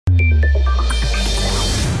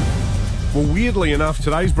Well, weirdly enough,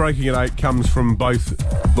 today's Breaking at 8 comes from both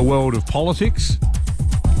the world of politics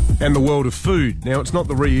and the world of food. Now, it's not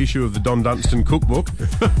the reissue of the Don Dunstan cookbook,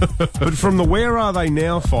 but from the Where Are They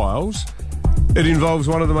Now files, it involves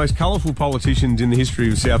one of the most colourful politicians in the history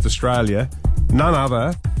of South Australia, none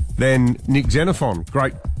other than Nick Xenophon,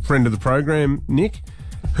 great friend of the program, Nick,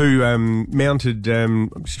 who mounted, I'm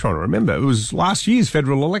just trying to remember, it was last year's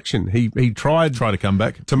federal election. He tried to come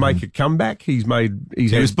back. To make a comeback. He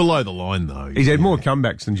was below the line, though. He's had more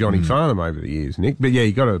comebacks than Johnny Farnham over the years, Nick. But yeah,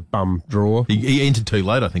 he got a bum draw. He entered too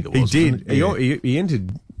late, I think it was. He did. Yeah. He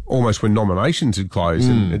entered almost when nominations had closed,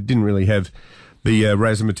 and it didn't really have the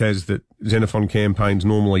razzmatazz that Xenophon campaigns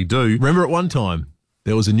normally do. Remember at one time,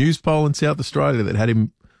 there was a news poll in South Australia that had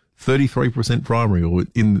him 33% primary, or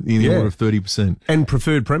in the order of 30%. And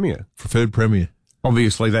preferred premier. Preferred premier.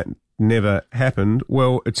 Obviously, that never happened.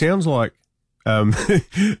 Well, it sounds like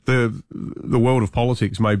the world of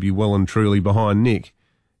politics may be well and truly behind Nick.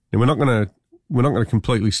 And we're not going to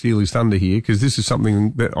completely steal his thunder here, because this is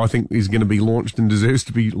something that I think is going to be launched and deserves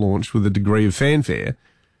to be launched with a degree of fanfare.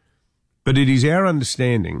 But it is our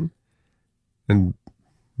understanding, and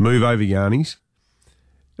move over Yarnies,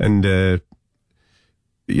 and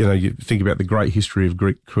you think about the great history of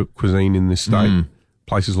Greek cuisine in this state.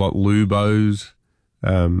 Places like Lubo's,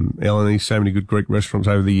 Eleni, so many good Greek restaurants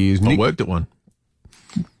over the years. I worked at one.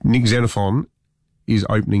 Nick Xenophon is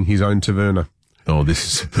opening his own taverna. Oh, this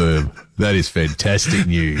is superb. That is fantastic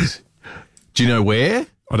news. Do you know where?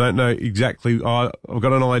 I don't know exactly. I've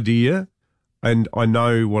got an idea, and I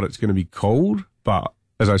know what it's going to be called, but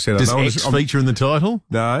as I said, does X feature in the title?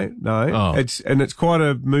 No. Oh. It's quite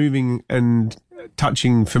a moving and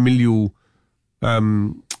touching familial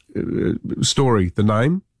story, the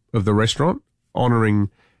name of the restaurant, honouring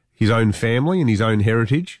his own family and his own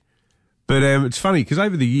heritage. But it's funny because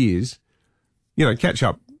over the years, catch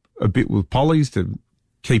up a bit with Polly's to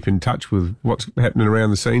keep in touch with what's happening around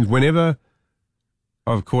the scenes. Whenever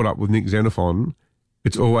I've caught up with Nick Xenophon,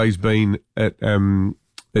 it's always been at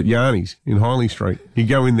Yarnies in Highley Street. You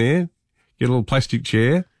go in there, get a little plastic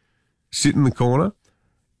chair, sit in the corner,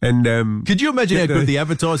 and could you imagine how good the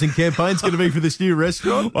advertising campaign's going to be for this new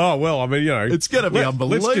restaurant? Oh well, I mean, it's going to be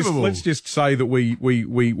unbelievable. Let's just say that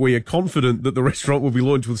we are confident that the restaurant will be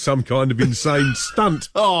launched with some kind of insane stunt.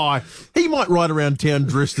 Oh, he might ride around town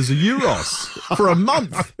dressed as a Euros for a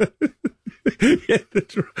month. Yeah,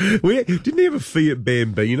 that's right. Didn't he have a Fiat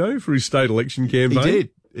Bambino for his state election campaign?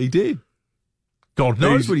 He did. God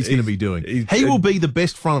knows what he's going to be doing. He will be the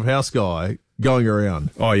best front of house guy going around.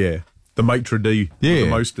 Oh yeah. The maitre d', the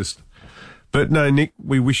mostest. But no, Nick,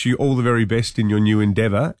 we wish you all the very best in your new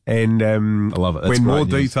endeavour. And I love it. That's when more news.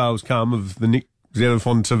 details come of the Nick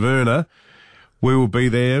Xenophon Taverna, we will be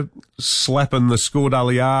there slapping the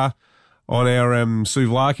Scordaliar on our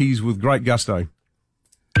souvlakis with great gusto.